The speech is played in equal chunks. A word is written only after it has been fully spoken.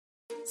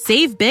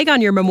Save big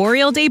on your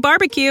Memorial Day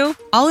barbecue,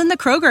 all in the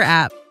Kroger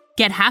app.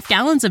 Get half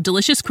gallons of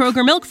delicious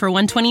Kroger milk for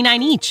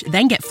 $1.29 each.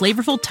 Then get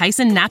flavorful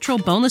Tyson natural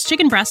boneless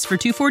chicken breasts for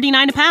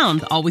 $2.49 a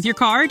pound, all with your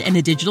card and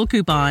a digital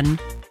coupon.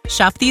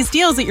 Shop these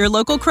deals at your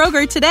local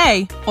Kroger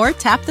today, or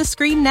tap the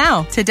screen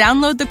now to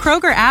download the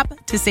Kroger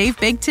app to save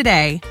big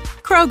today.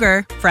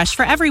 Kroger, fresh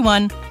for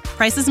everyone.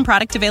 Prices and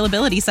product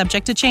availability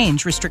subject to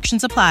change.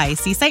 Restrictions apply.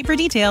 See site for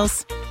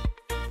details.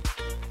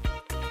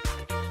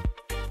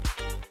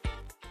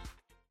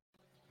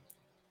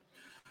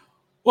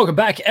 Welcome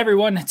back,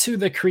 everyone, to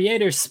the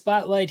Creator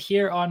Spotlight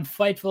here on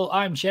Fightful.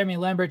 I'm Jeremy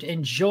Lambert,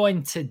 and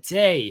joined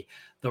today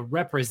the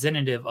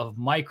representative of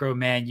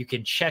Microman. You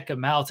can check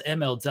him out,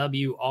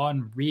 MLW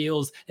on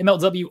Reels,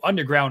 MLW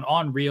Underground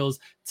on Reels,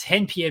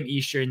 10 p.m.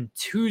 Eastern,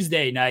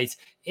 Tuesday nights.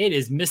 It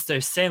is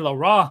Mr. Saint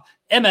Laurent,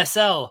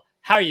 MSL.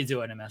 How are you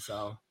doing,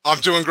 MSL?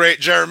 I'm doing great,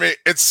 Jeremy.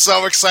 It's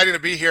so exciting to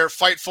be here.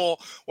 Fightful,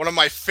 one of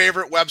my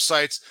favorite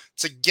websites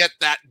to get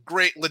that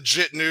great,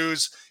 legit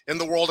news in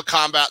the world of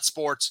combat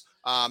sports.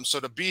 So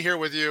to be here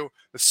with you,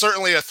 it's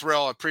certainly a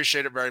thrill. I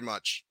appreciate it very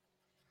much.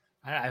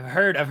 I've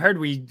heard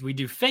we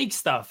do fake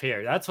stuff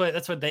here. That's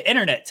what the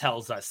internet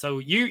tells us. So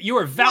you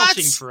are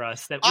vouching for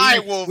us that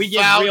we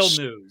get real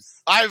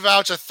news. I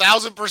vouch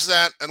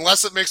 1,000%.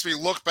 Unless it makes me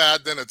look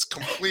bad, then it's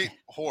complete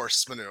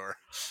horse manure.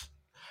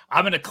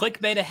 I'm going to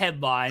clickbait a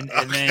headline,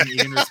 and then you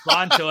can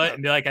respond to it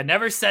and be like, I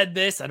never said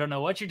this. I don't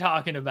know what you're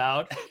talking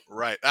about.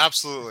 Right.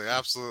 Absolutely.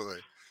 Absolutely.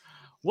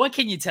 What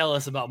can you tell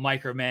us about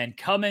Microman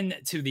coming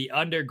to the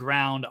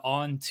underground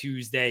on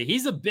Tuesday?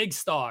 He's a big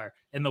star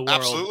in the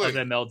world of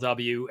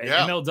MLW. And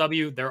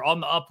MLW, they're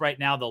on the up right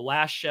now. The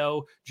last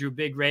show drew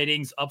big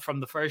ratings up from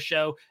the first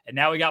show. And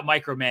now we got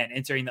Microman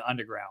entering the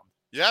underground.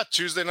 Yeah,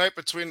 Tuesday night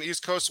between the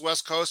East Coast,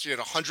 West Coast, you had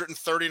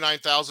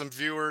 139,000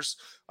 viewers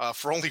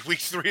for only week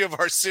 3 of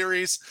our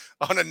series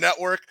on a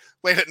network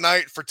late at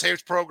night for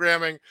taped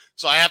programming.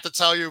 So I have to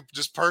tell you,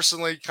 just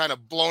personally, kind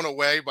of blown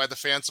away by the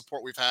fan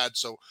support we've had.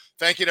 So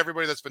thank you to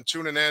everybody that's been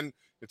tuning in.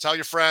 You tell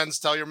your friends,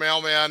 tell your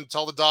mailman,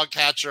 tell the dog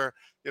catcher.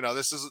 You know,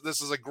 this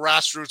is a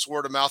grassroots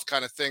word of mouth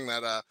kind of thing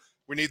that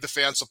we need the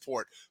fan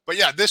support. But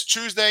yeah, this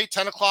Tuesday,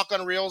 10 o'clock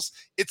on Reels.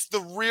 It's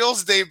the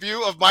Reels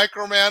debut of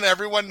Microman.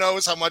 Everyone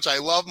knows how much I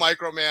love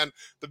Microman.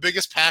 The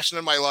biggest passion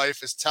in my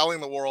life is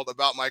telling the world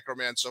about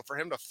Microman. So for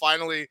him to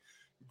finally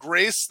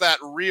grace that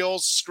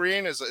Reels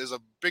screen is a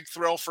big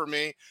thrill for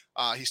me.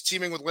 He's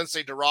teaming with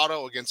Lince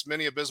Dorado against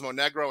Mini Abismo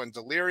Negro and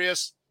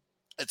Delirious.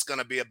 It's going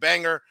to be a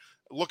banger.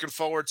 Looking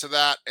forward to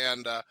that.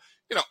 And,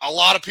 you know, a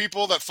lot of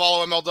people that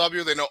follow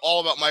MLW, they know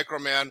all about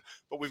Microman,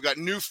 but we've got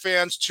new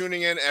fans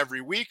tuning in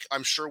every week.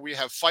 I'm sure we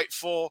have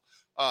Fightful,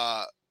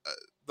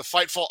 the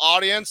Fightful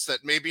audience that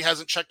maybe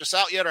hasn't checked us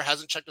out yet or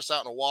hasn't checked us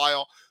out in a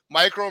while.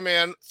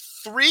 Microman,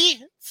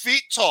 3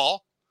 feet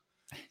tall,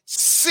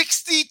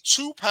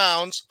 62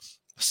 pounds,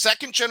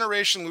 second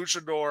generation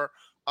luchador,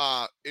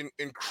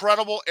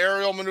 incredible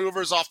aerial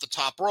maneuvers off the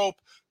top rope,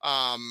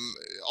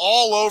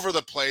 all over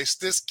the place.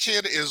 This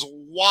kid is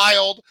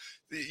wild.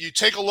 You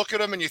take a look at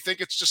him and you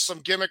think it's just some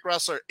gimmick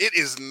wrestler. It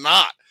is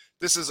not.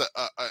 This is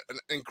an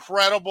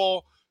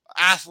incredible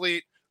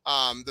athlete.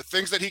 The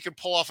things that he can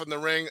pull off in the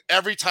ring,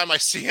 every time I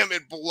see him,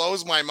 it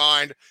blows my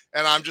mind.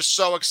 And I'm just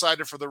so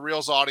excited for the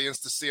Reels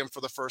audience to see him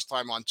for the first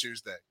time on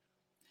Tuesday.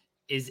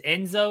 Is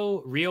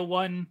Enzo Real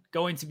One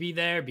going to be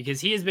there? Because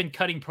he has been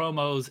cutting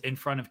promos in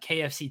front of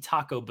KFC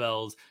Taco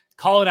Bells,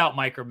 calling out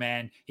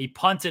Microman. He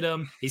punted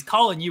him. He's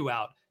calling you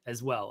out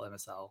as well,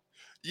 MSL.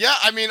 Yeah,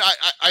 I mean,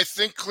 I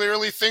think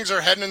clearly things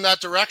are heading in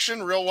that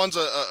direction. Real One's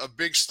a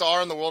big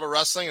star in the world of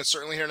wrestling, and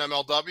certainly here in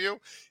MLW.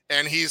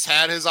 And he's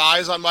had his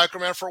eyes on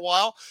Microman for a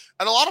while.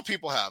 And a lot of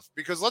people have,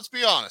 because let's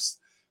be honest,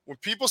 when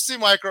people see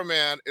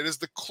Microman, it is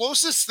the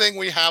closest thing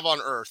we have on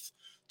earth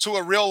to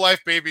a real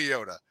life Baby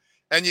Yoda.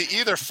 And you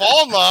either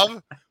fall in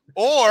love,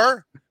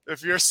 or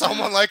if you're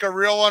someone like a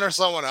Real One or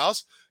someone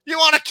else, you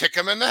want to kick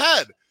him in the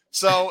head.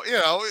 So, you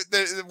know,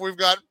 we've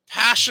got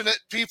passionate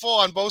people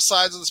on both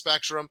sides of the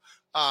spectrum.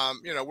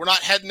 You know, we're not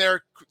heading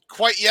there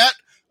quite yet,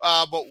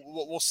 but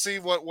we'll see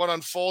what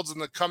unfolds in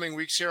the coming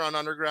weeks here on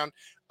Underground.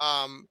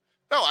 No,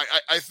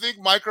 I think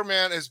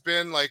Microman has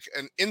been like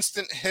an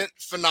instant hit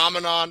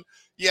phenomenon.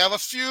 You have a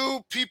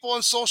few people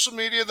on social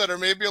media that are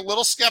maybe a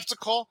little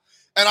skeptical,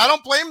 and I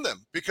don't blame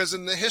them, because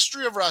in the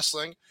history of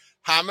wrestling,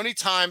 how many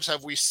times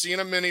have we seen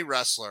a mini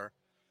wrestler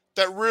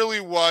that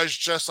really was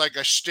just like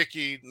a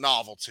shticky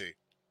novelty?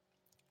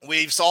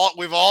 We've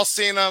all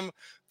seen them.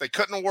 They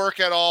couldn't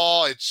work at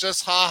all. It's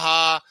just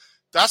ha-ha.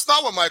 That's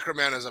not what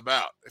Microman is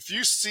about. If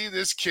you see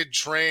this kid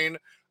train,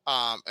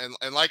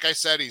 and like I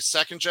said, he's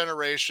second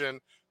generation,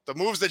 the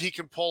moves that he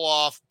can pull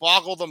off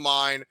boggle the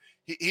mind.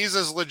 He's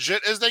as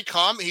legit as they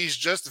come. He's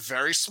just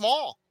very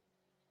small.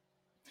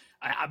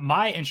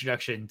 My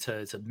introduction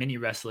to mini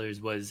wrestlers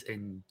was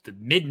in the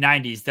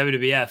mid-90s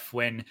WWF,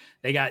 when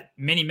they got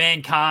Mini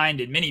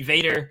Mankind and Mini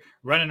Vader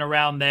running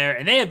around there,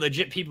 and they had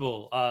legit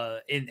people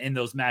in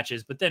those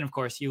matches. But then, of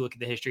course, you look at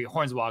the history.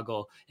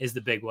 Hornswoggle is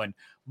the big one.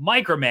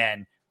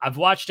 Microman, I've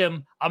watched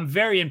him. I'm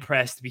very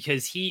impressed,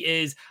 because he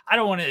is, I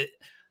don't want to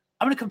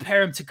I'm going to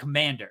compare him to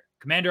Commander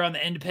on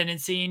the independent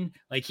scene.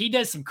 Like, he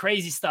does some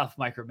crazy stuff,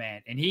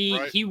 Microman, and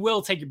he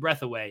will take your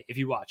breath away if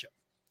you watch him.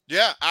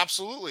 Yeah,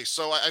 absolutely.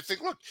 So I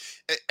think, look,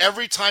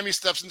 every time he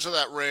steps into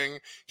that ring,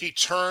 he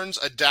turns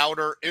a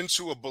doubter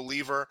into a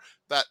believer.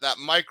 That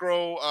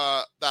micro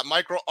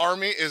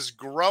army is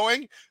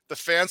growing. The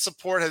fan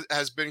support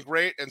has been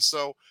great, and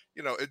so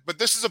but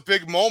this is a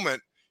big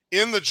moment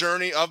in the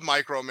journey of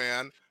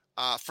Microman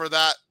for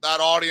that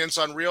audience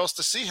on Reels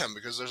to see him,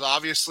 because there's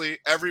obviously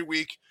every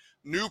week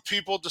new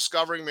people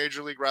discovering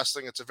Major League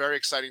Wrestling. It's a very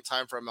exciting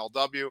time for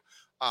MLW.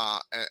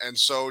 And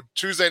so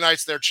Tuesday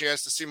night's their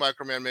chance to see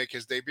Microman make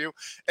his debut.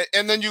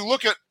 And then you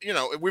look at,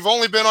 we've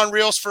only been on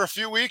Reels for a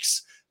few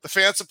weeks. The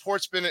fan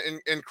support's been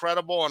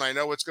incredible, and I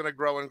know it's going to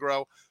grow and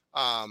grow.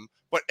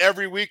 But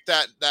every week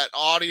that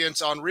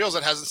audience on Reels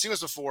that hasn't seen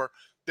us before,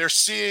 they're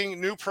seeing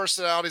new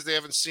personalities they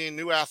haven't seen,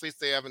 new athletes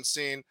they haven't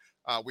seen.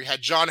 We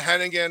had John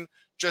Hennigan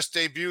just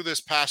debut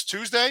this past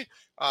Tuesday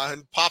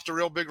and popped a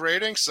real big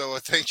rating. So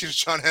thank you to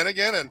John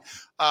Hennigan. And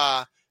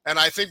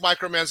I think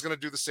Microman's going to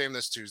do the same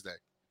this Tuesday.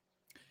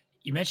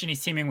 You mentioned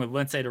he's teaming with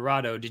Lince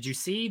Dorado. Did you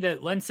see that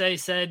Lince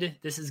said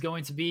this is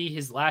going to be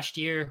his last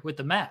year with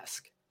the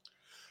mask?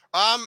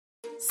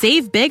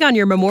 Save big on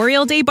your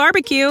Memorial Day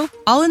barbecue,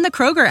 all in the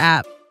Kroger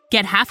app.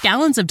 Get half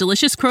gallons of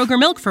delicious Kroger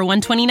milk for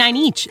 $1.29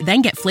 each.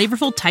 Then get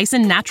flavorful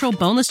Tyson natural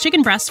boneless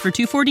chicken breasts for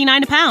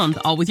 $2.49 a pound,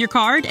 all with your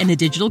card and a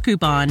digital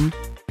coupon.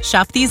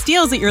 Shop these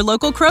deals at your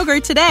local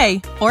Kroger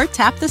today, or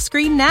tap the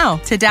screen now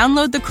to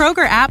download the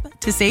Kroger app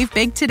to save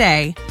big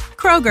today.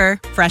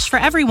 Kroger, fresh for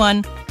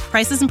everyone.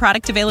 Prices and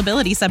product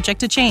availability subject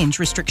to change.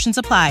 Restrictions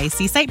apply.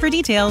 See site for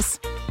details.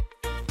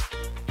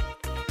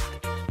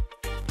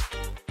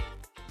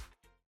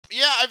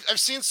 Yeah, I've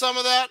seen some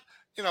of that.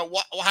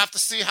 We'll have to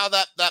see how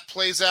that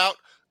plays out.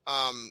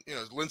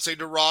 Lince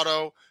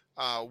Dorado,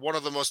 one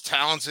of the most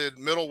talented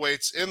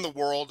middleweights in the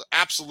world,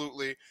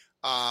 absolutely.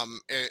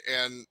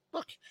 And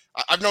look,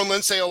 I've known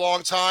Lince a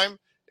long time.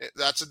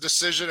 That's a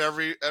decision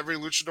every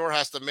luchador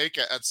has to make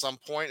at some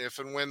point, if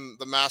and when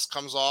the mask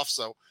comes off.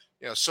 So,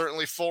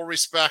 certainly full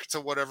respect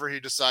to whatever he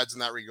decides in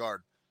that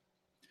regard.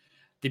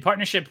 The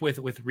partnership with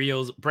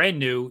Reels, brand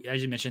new,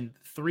 as you mentioned,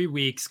 3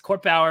 weeks.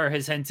 Court Bauer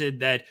has hinted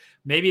that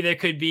maybe there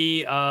could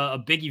be a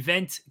big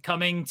event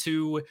coming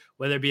to,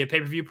 whether it be a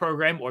pay-per-view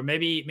program or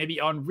maybe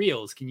on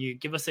Reels. Can you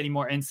give us any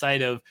more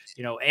insight of,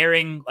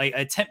 airing like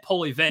a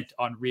tentpole event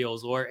on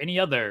Reels or any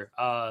other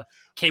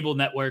cable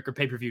network or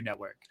pay-per-view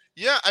network?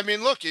 Yeah, I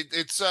mean, look,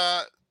 it's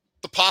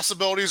the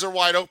possibilities are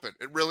wide open.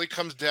 It really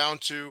comes down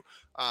to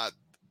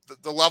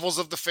the levels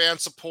of the fan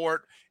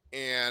support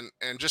and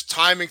just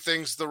timing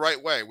things the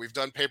right way. We've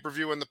done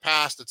pay-per-view in the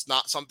past. It's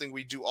not something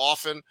we do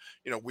often.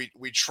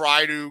 We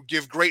try to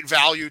give great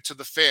value to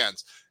the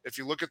fans. If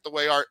you look at the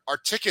way our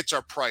tickets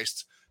are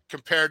priced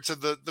compared to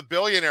the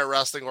billionaire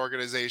wrestling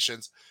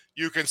organizations,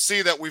 you can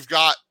see that we've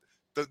got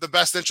the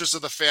best interest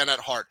of the fan at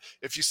heart.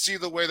 If you see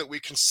the way that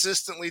we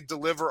consistently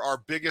deliver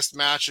our biggest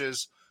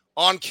matches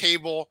on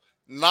cable,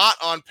 not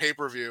on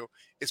pay-per-view,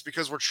 it's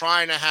because we're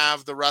trying to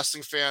have the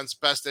wrestling fans'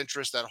 best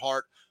interest at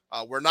heart.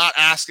 We're not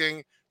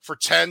asking for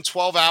 10,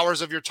 12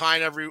 hours of your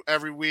time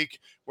every week.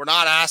 We're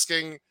not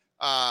asking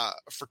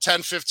for $10,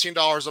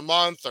 $15 a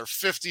month or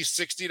 $50,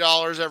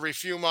 $60 every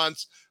few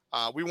months.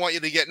 We want you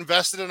to get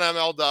invested in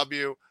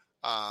MLW.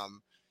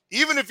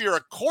 Even if you're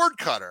a cord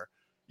cutter,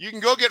 you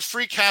can go get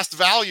free cast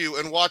value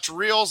and watch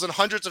Reels and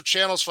hundreds of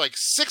channels for like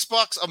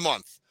 $6 a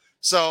month.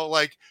 So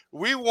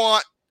we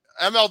want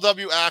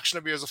MLW action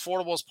to be as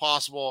affordable as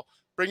possible,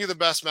 bring you the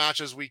best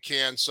matches we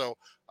can. So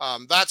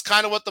that's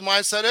kind of what the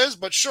mindset is.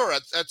 But sure,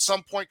 at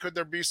some point, could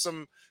there be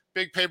some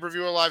big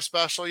pay-per-view or live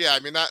special? Yeah, I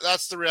mean,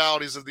 that's the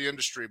realities of the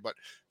industry, but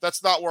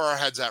that's not where our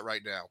head's at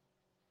right now.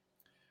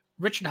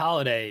 Richard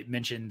Holiday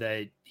mentioned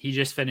that he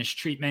just finished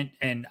treatment,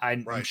 and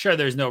I'm sure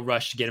there's no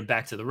rush to get him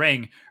back to the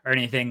ring or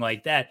anything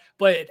like that.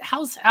 But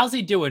how's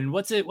he doing?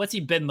 What's he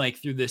been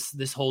like through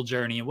this whole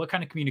journey, and what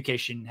kind of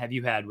communication have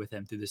you had with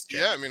him through this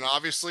journey? Yeah, I mean,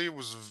 obviously it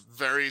was a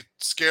very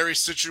scary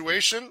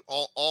situation.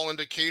 All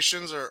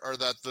indications are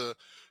that the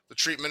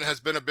treatment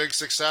has been a big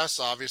success.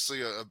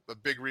 Obviously, a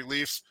big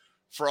relief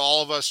for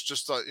all of us,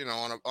 just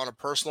on a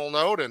personal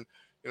note. And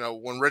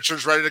when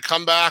Richard's ready to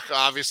come back,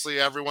 obviously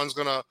everyone's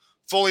gonna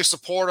fully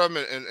support him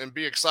and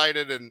be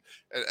excited, and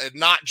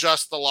not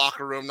just the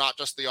locker room, not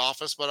just the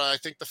office, but I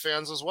think the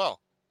fans as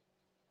well.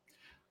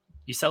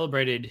 You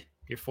celebrated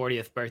your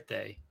 40th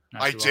birthday.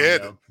 I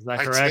did. Is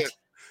that correct?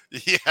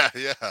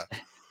 Yeah.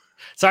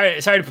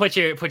 Sorry to put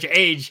your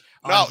age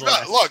on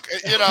blast. No, look,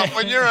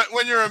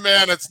 when you're a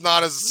man, it's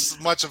not as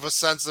much of a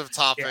sensitive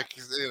topic,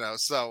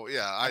 So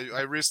yeah,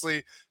 I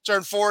recently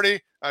turned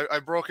 40. I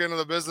broke into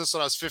the business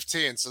when I was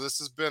 15. So this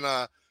has been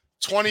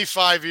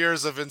 25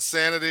 years of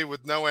insanity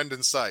with no end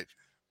in sight.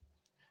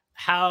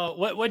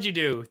 What'd you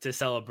do to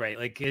celebrate?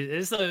 Like,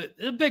 it's a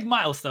big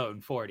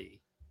milestone, 40.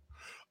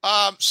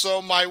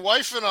 So my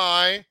wife and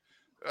I,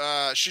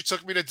 she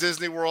took me to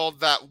Disney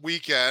World that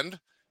weekend.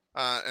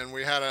 and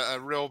we had a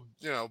real,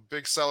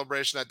 big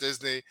celebration at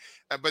Disney.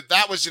 But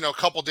that was, a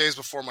couple days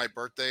before my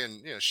birthday,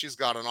 and she's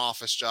got an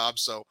office job,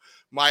 so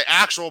my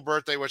actual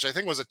birthday, which I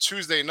think was a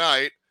Tuesday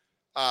night,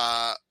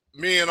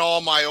 me and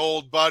all my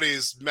old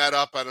buddies met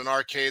up at an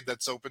arcade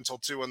that's open till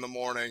 2 a.m,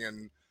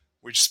 and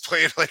we just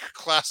played like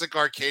classic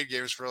arcade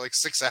games for like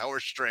 6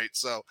 hours straight.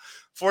 So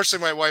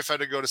fortunately my wife had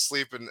to go to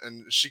sleep and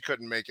she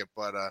couldn't make it.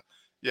 But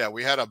yeah,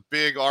 we had a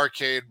big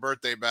arcade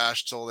birthday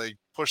bash till they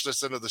pushed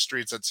us into the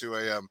streets at 2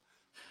 a.m.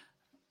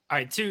 All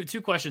right,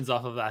 two questions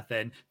off of that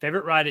then.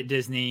 Favorite ride at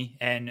Disney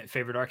and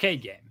favorite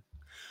arcade game?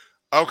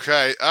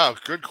 Okay. Oh,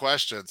 good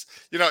questions.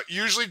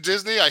 Usually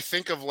Disney, I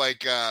think of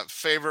like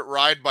favorite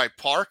ride by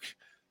park.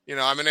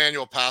 I'm an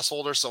annual pass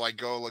holder, so I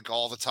go like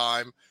all the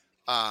time.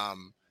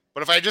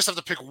 But if I just have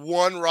to pick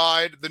one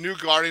ride, the new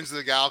Guardians of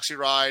the Galaxy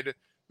ride,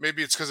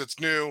 maybe it's because it's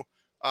new.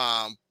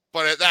 But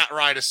that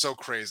ride is so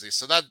crazy.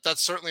 So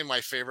that's certainly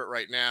my favorite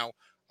right now.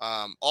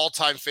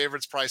 All-time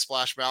favorites, probably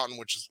Splash Mountain,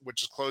 which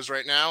is closed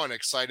right now, and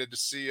excited to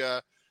see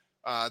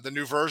the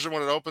new version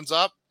when it opens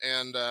up.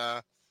 And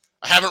I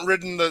haven't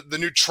ridden the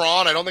new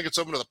Tron. I don't think it's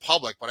open to the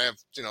public, but I have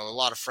a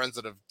lot of friends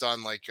that have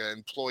done like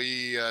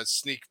employee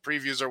sneak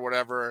previews or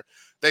whatever.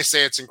 They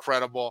say it's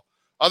incredible.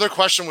 Other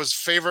question was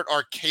favorite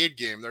arcade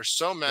game. There's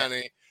so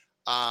many.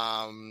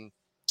 I'm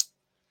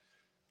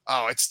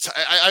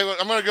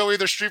going to go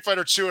either Street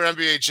Fighter 2 or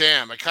NBA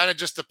Jam. It kind of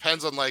just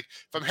depends on, like,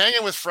 if I'm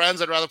hanging with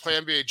friends, I'd rather play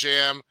NBA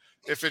Jam.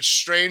 If it's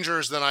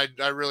strangers, then I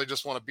really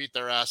just want to beat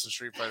their ass in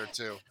Street Fighter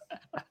 2.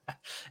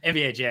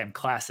 NBA Jam,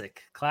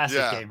 classic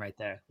game right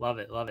there. Love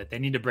it. They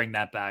need to bring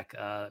that back.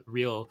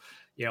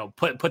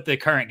 Put the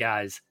current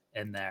guys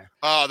in there.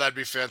 Oh, that'd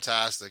be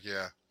fantastic.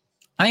 Yeah.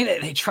 I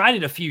think they tried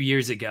it a few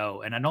years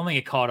ago, and I don't think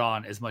it caught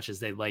on as much as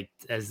they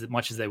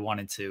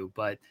wanted to,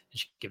 but they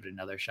should give it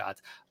another shot.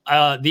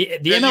 The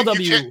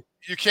MLW,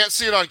 you can't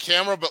see it on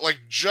camera, but like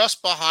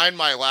just behind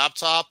my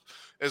laptop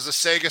is a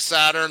Sega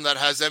Saturn that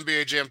has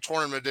NBA Jam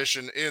Tournament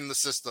Edition in the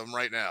system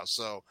right now.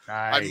 So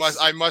nice.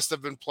 I must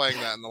have been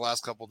playing that in the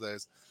last couple of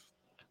days.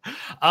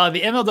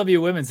 The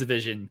MLW women's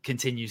division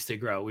continues to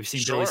grow. We've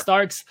seen Joey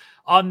Starks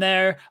on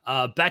there.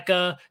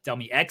 Becca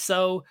Delmi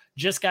Exo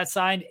just got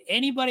signed.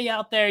 Anybody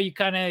out there you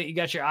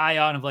got your eye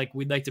on of like,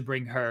 we'd like to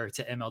bring her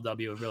to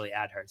MLW and really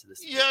add her to this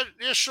division?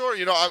 Yeah, sure.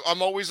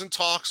 I'm always in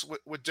talks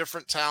with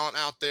different talent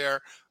out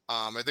there.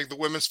 I think the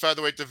women's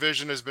featherweight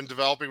division has been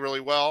developing really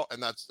well,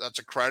 and that's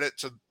a credit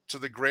to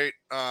the great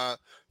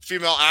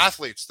female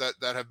athletes that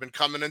have been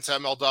coming into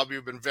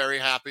MLW. Been very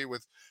happy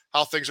with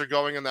how things are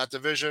going in that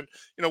division.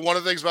 One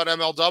of the things about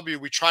MLW,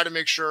 we try to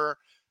make sure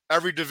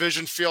every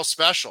division feels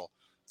special.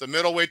 The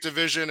middleweight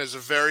division is a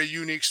very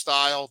unique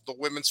style. The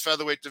women's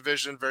featherweight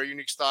division, very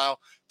unique style.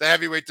 The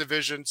heavyweight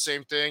division,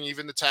 same thing.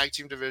 Even the tag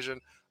team division.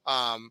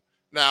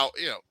 Now,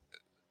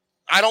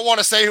 I don't want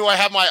to say who I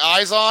have my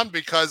eyes on,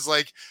 because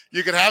like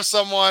you could have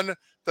someone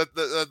that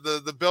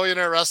the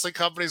billionaire wrestling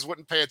companies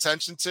wouldn't pay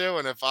attention to,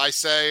 and if I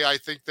say I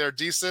think they're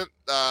decent,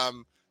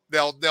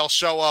 they'll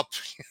show up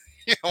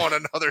on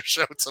another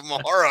show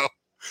tomorrow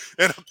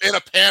in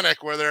a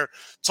panic where they're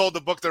told to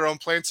book their own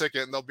plane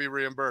ticket and they'll be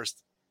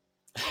reimbursed.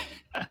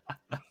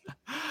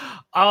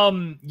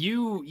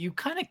 You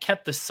kind of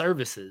kept the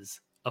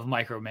services of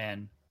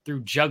Microman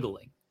through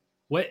juggling.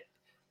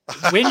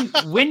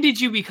 When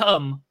did you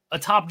become a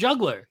top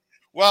juggler?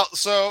 Well,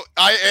 so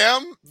I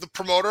am the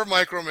promoter of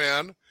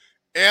Microman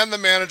and the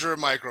manager of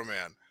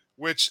Microman,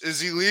 which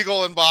is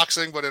illegal in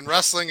boxing, but in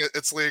wrestling,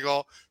 it's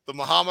legal. The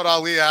Muhammad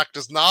Ali Act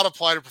does not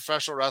apply to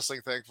professional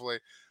wrestling, thankfully.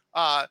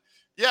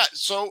 Yeah,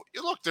 so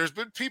look, there's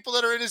been people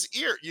that are in his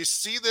ear. You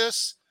see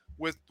this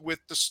with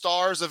the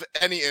stars of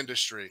any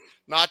industry,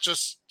 not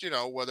just,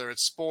 whether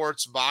it's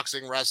sports,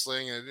 boxing,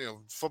 wrestling, and,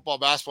 football,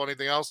 basketball,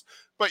 anything else,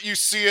 but you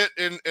see it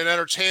in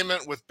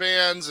entertainment with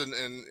bands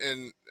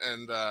and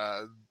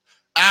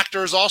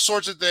actors, all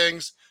sorts of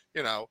things.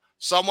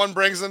 Someone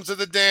brings them to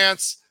the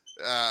dance,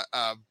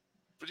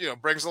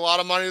 brings a lot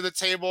of money to the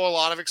table, a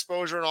lot of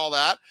exposure and all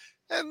that.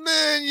 And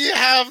then you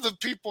have the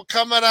people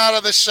coming out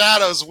of the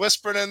shadows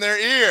whispering in their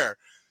ear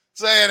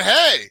saying,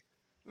 hey,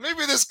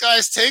 maybe this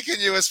guy's taking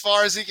you as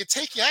far as he can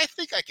take you. I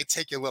think I could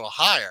take you a little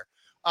higher.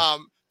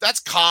 That's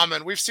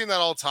common. We've seen that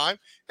all the time.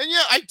 And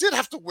yeah, I did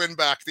have to win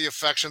back the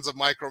affections of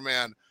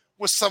Microman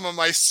with some of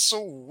my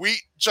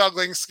sweet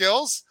juggling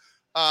skills.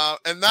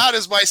 And that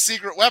is my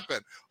secret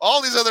weapon.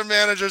 All these other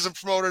managers and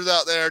promoters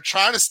out there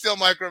trying to steal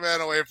Microman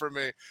away from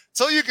me.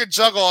 Until you can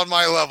juggle on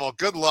my level.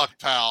 Good luck,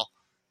 pal.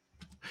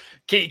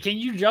 Can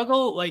you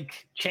juggle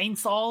like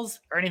chainsaws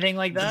or anything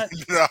like that?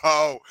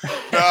 No.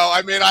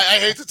 I mean, I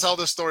hate to tell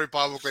this story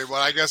publicly, but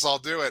I guess I'll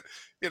do it.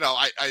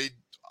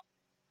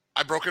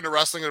 I broke into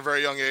wrestling at a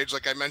very young age,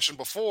 like I mentioned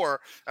before,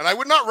 and I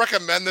would not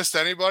recommend this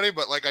to anybody,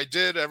 but like I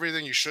did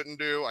everything you shouldn't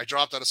do. I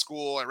dropped out of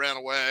school. I ran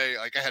away.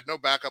 Like I had no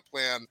backup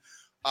plan.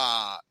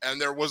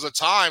 And there was a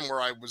time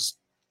where I was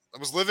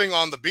living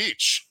on the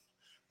beach.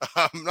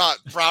 I'm not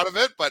proud of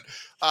it, but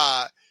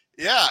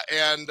yeah.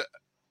 And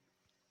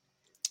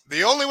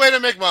the only way to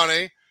make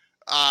money,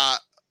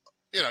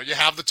 you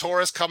have the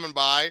tourists coming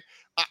by.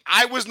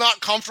 I was not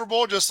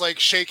comfortable just like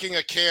shaking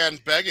a can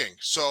begging.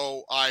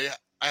 So I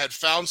had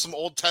found some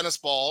old tennis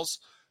balls.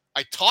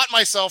 I taught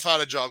myself how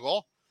to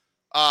juggle,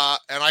 and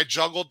I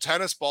juggled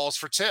tennis balls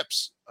for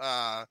tips.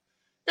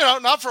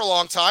 Not for a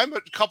long time,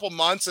 but a couple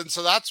months. And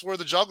so that's where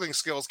the juggling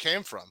skills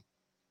came from.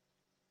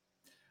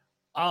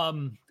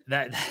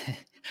 That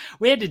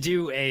we had to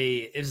do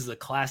it was a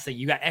class that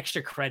you got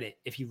extra credit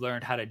if you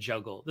learned how to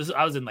juggle.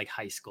 I was in like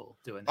high school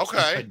doing this. Okay.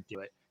 I couldn't do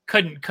it.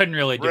 Couldn't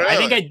really do it.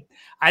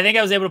 I think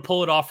I was able to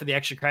pull it off for the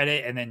extra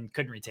credit and then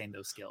couldn't retain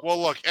those skills. Well,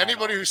 look,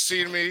 anybody who's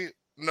seen me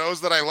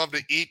knows that I love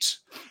to eat.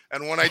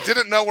 And when I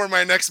didn't know where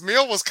my next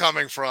meal was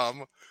coming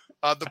from,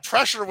 the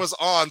pressure was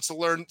on to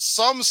learn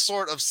some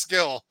sort of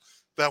skill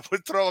that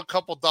would throw a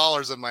couple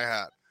dollars in my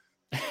hat.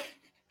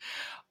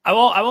 I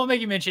won't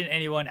make you mention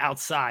anyone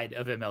outside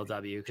of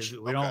MLW because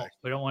we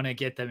don't want to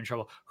get them in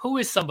trouble. Who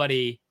is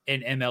somebody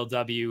in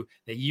MLW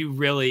that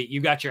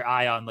you got your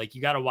eye on? Like,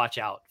 you got to watch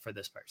out for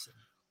this person.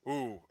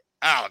 Ooh,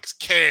 Alex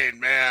Kane,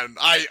 man.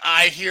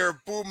 I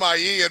hear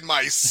Boomaye in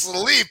my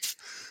sleep.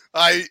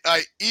 I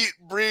eat,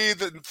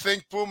 breathe, and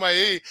think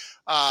Boomaye.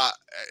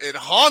 It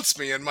haunts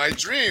me in my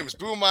dreams.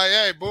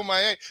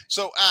 Boomaye.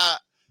 So,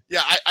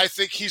 I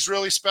think he's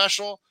really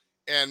special.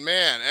 And,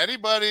 man,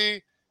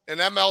 anybody in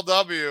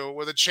MLW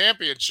with a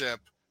championship,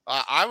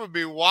 I would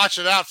be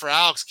watching out for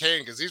Alex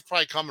Kane because he's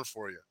probably coming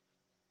for you.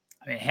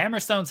 I mean,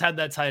 Hammerstone's had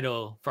that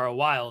title for a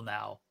while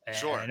now. And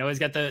sure. I know he's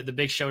got the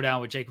big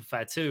showdown with Jacob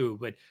Fatu,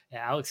 but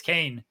Alex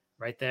Kane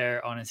right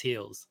there on his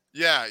heels.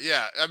 Yeah.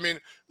 I mean,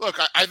 look,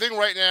 I think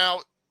right now,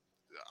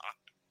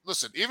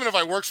 listen, even if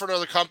I worked for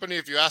another company,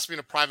 if you asked me in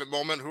a private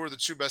moment who are the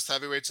two best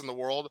heavyweights in the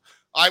world,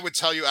 I would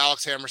tell you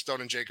Alex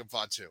Hammerstone and Jacob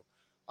Fatu.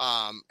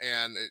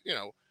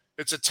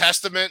 It's a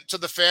testament to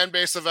the fan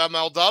base of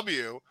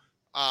MLW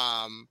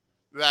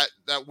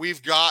that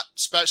we've got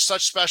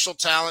such special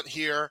talent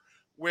here.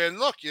 When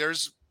look,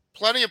 there's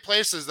plenty of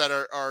places that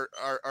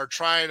are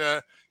trying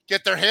to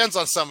get their hands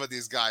on some of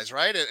these guys,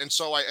 right? And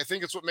so I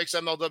think it's what makes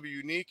MLW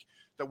unique,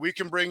 that we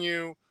can bring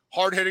you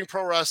hard-hitting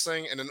pro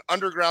wrestling in an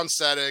underground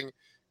setting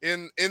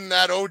in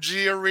that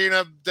OG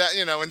arena that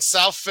in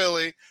South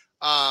Philly.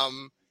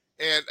 And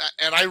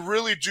I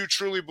really do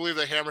truly believe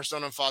that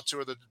Hammerstone and Fatu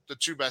are the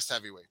two best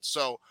heavyweights.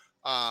 So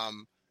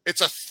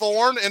it's a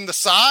thorn in the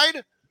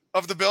side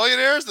of the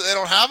billionaires that they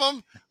don't have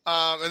them.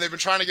 And they've been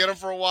trying to get them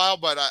for a while,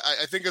 but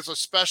I think it's a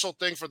special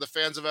thing for the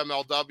fans of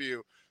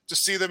MLW to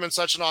see them in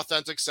such an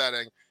authentic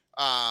setting.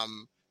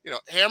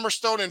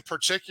 Hammerstone in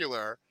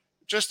particular,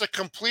 just a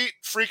complete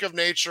freak of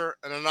nature,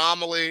 an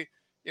anomaly.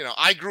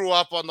 I grew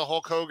up on the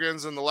Hulk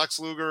Hogans and the Lex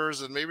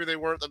Lugers, and maybe they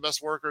weren't the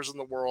best workers in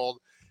the world.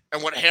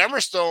 And what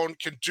Hammerstone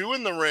can do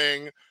in the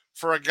ring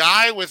for a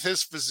guy with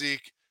his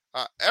physique,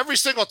 every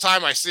single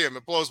time I see him,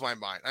 it blows my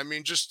mind. I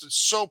mean, just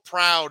so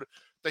proud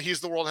that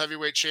he's the world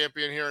heavyweight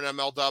champion here in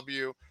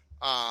MLW.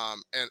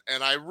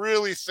 And I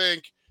really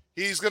think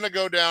he's going to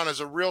go down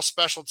as a real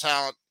special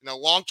talent.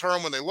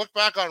 Long-term, when they look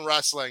back on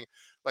wrestling,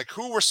 like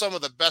who were some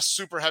of the best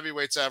super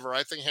heavyweights ever,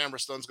 I think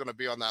Hammerstone's going to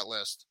be on that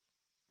list.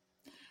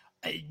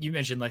 You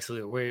mentioned Lex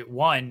Luger.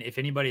 One, if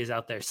anybody is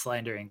out there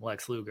slandering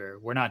Lex Luger,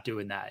 we're not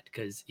doing that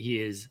because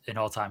he is an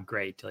all-time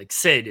great. Like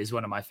Sid is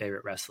one of my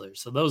favorite wrestlers.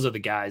 So those are the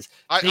guys,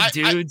 big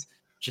dudes,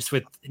 just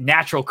with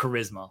natural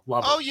charisma.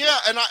 Love Oh them. yeah,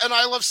 and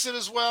I love Sid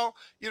as well.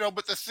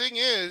 But the thing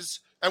is,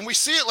 and we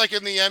see it like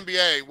in the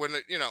NBA when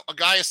a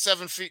guy is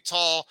 7 feet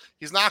tall,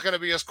 he's not going to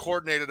be as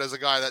coordinated as a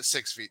guy that's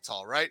 6 feet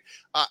tall, right?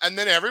 And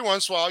then every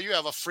once in a while, you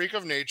have a freak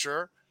of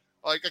nature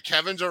like a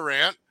Kevin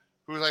Durant,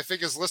 who I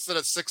think is listed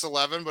at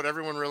 6'11", but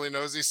everyone really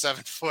knows he's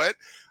 7 foot.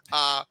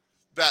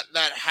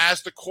 That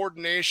has the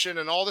coordination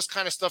and all this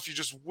kind of stuff you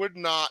just would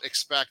not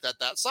expect at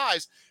that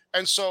size.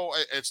 And so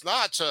it's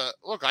not to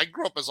look. I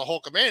grew up as a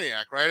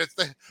Hulkamaniac, right?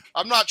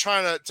 I'm not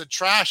trying to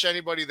trash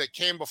anybody that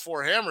came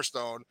before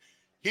Hammerstone.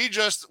 He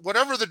just,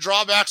 whatever the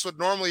drawbacks would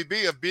normally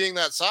be of being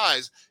that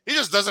size, he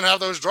just doesn't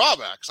have those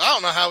drawbacks. I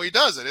don't know how he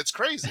does it. It's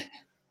crazy.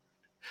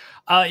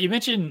 You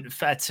mentioned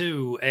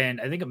Fatu,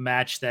 and I think a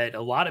match that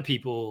a lot of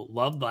people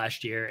loved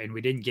last year, and we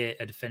didn't get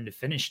a definitive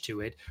finish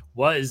to it,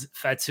 was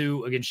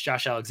Fatu against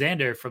Josh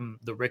Alexander from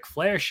the Ric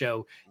Flair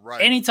show.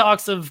 Right. Any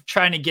talks of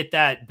trying to get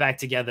that back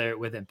together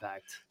with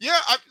Impact? Yeah,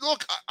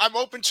 I'm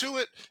open to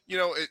it.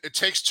 It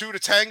takes two to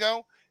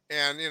tango,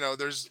 and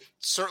there's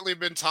certainly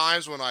been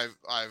times when I've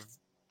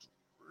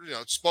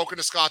spoken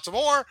to Scott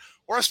D'Amore,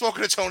 or I've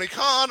spoken to Tony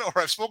Khan,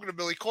 or I've spoken to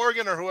Billy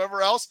Corgan, or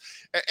whoever else.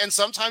 And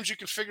sometimes you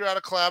can figure out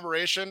a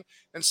collaboration,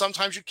 and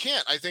sometimes you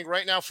can't. I think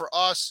right now for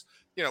us,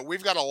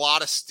 we've got a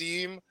lot of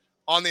steam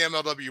on the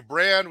MLW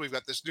brand. We've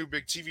got this new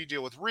big TV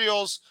deal with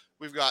Reels.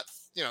 We've got,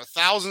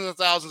 thousands and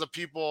thousands of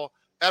people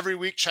every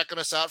week checking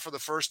us out for the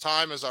first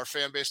time as our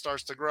fan base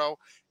starts to grow.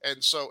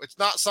 And so it's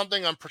not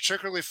something I'm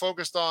particularly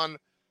focused on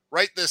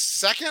right this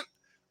second.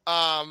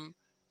 And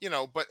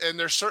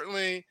there's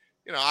certainly,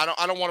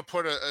 I don't want to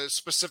put a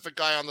specific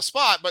guy on the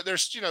spot, but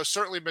there's,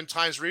 certainly been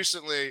times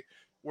recently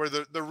where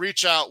the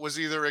reach out was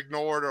either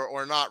ignored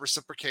or not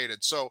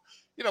reciprocated. So,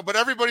 but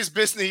everybody's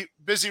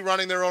busy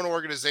running their own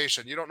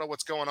organization. You don't know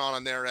what's going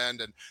on their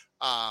end. And,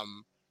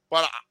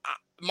 but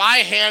my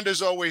hand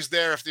is always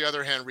there if the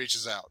other hand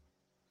reaches out.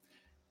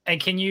 And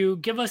can you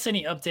give us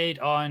any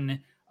update on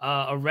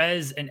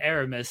Arez and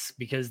Aramis?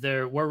 Because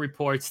there were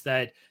reports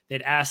that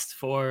they'd asked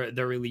for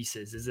the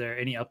releases. Is there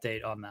any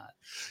update on that?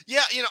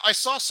 Yeah, I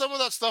saw some of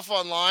that stuff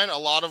online, a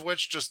lot of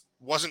which just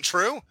wasn't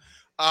true.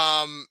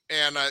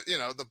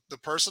 The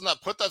person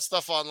that put that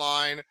stuff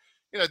online,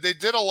 they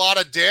did a lot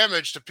of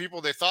damage to people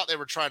they thought they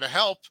were trying to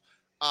help,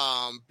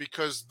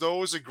 because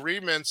those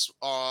agreements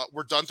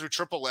were done through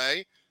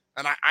AAA,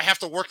 and I have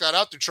to work that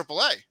out through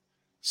AAA.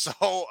 So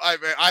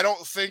I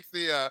don't think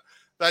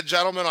that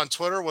gentleman on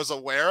Twitter was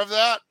aware of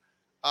that.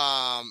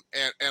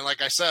 And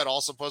like I said,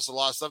 also posted a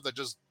lot of stuff that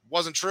just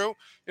wasn't true.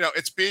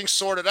 It's being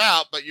sorted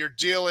out, but you're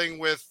dealing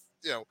with,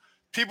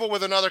 people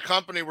with another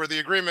company where the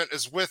agreement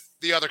is with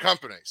the other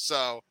company.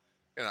 So,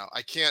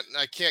 I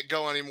can't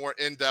go any more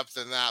in depth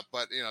than that,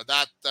 but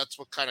that's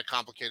what kind of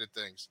complicated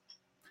things.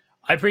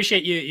 I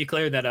appreciate you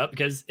cleared that up,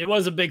 because it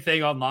was a big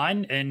thing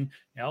online, and,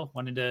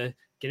 wanted to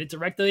get it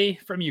directly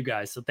from you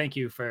guys. So thank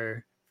you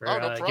for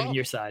giving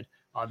your side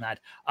on that.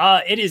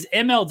 It is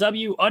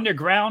MLW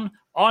Underground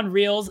on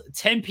Reels,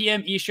 10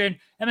 p.m. Eastern.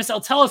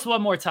 MSL, tell us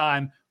one more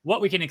time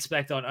what we can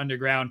expect on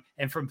Underground,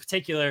 and from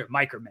particular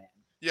Microman.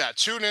 Yeah,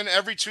 tune in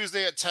every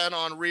Tuesday at 10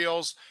 on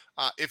Reels.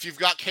 If you've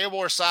got cable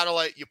or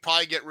satellite, you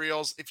probably get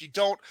Reels. If you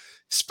don't,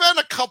 spend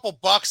a couple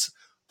bucks,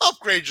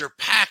 upgrade your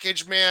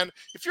package, man.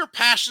 If you're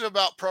passionate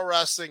about pro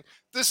wrestling,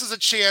 this is a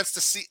chance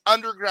to see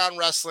Underground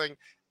Wrestling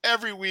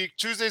every week,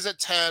 Tuesdays at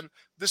 10.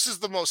 This is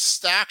the most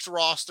stacked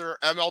roster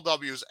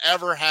MLW's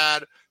ever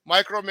had.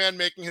 Microman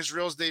making his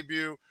Reels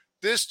debut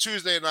this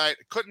Tuesday night.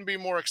 Couldn't be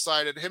more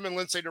excited. Him and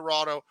Lindsay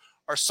Dorado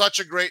are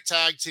such a great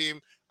tag team.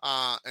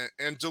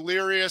 And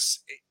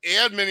Delirious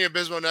and Mini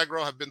Abismo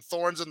Negro have been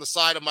thorns in the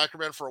side of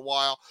Microman for a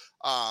while.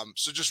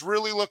 So just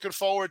really looking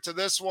forward to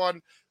this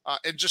one.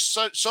 And just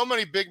so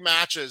many big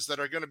matches that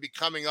are going to be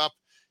coming up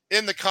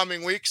in the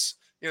coming weeks.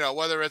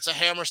 Whether it's a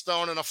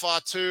Hammerstone and a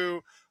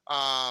Fatu,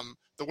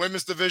 the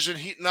women's division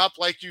heating up,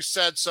 like you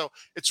said. So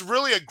it's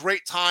really a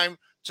great time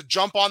to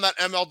jump on that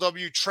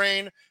MLW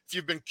train. If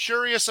you've been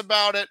curious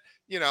about it,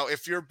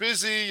 if you're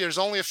busy, there's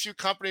only a few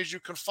companies you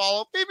can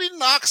follow, maybe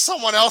knock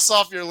someone else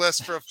off your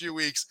list for a few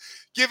weeks.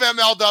 Give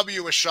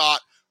MLW a shot,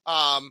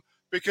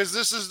 because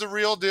this is the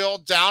real deal,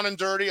 down and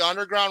dirty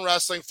underground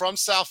wrestling from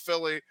South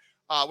Philly,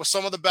 with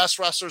some of the best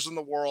wrestlers in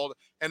the world.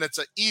 And it's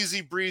an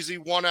easy breezy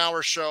 1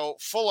 hour show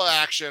full of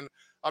action.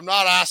 I'm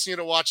not asking you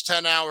to watch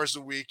 10 hours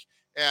a week.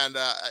 And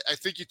I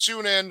think you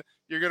tune in,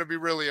 you're going to be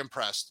really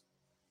impressed.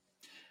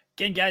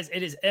 Again, guys,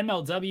 it is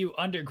MLW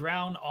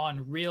Underground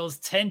on Reels,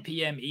 10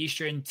 p.m.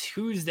 Eastern,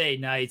 Tuesday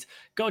nights.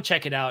 Go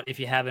check it out if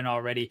you haven't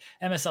already.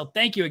 MSL,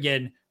 thank you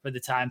again for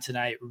the time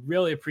tonight.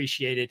 Really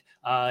appreciate it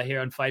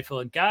here on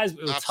Fightful. And guys,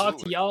 we will talk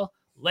to y'all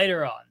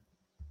later on.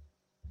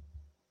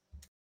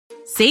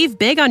 Save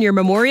big on your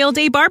Memorial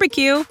Day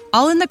barbecue,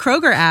 all in the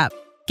Kroger app.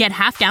 Get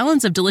half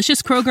gallons of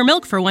delicious Kroger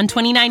milk for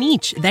 $1.29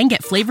 each. Then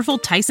get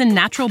flavorful Tyson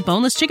natural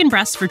boneless chicken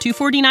breasts for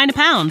 $2.49 a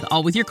pound,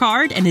 all with your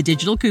card and a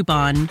digital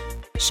coupon.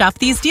 Shop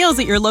these deals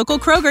at your local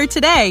Kroger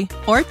today,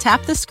 or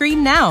tap the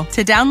screen now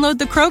to download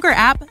the Kroger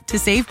app to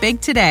save big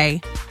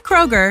today.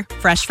 Kroger,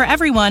 fresh for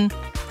everyone.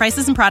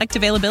 Prices and product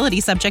availability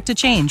subject to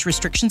change.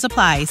 Restrictions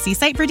apply. See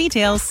site for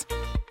details.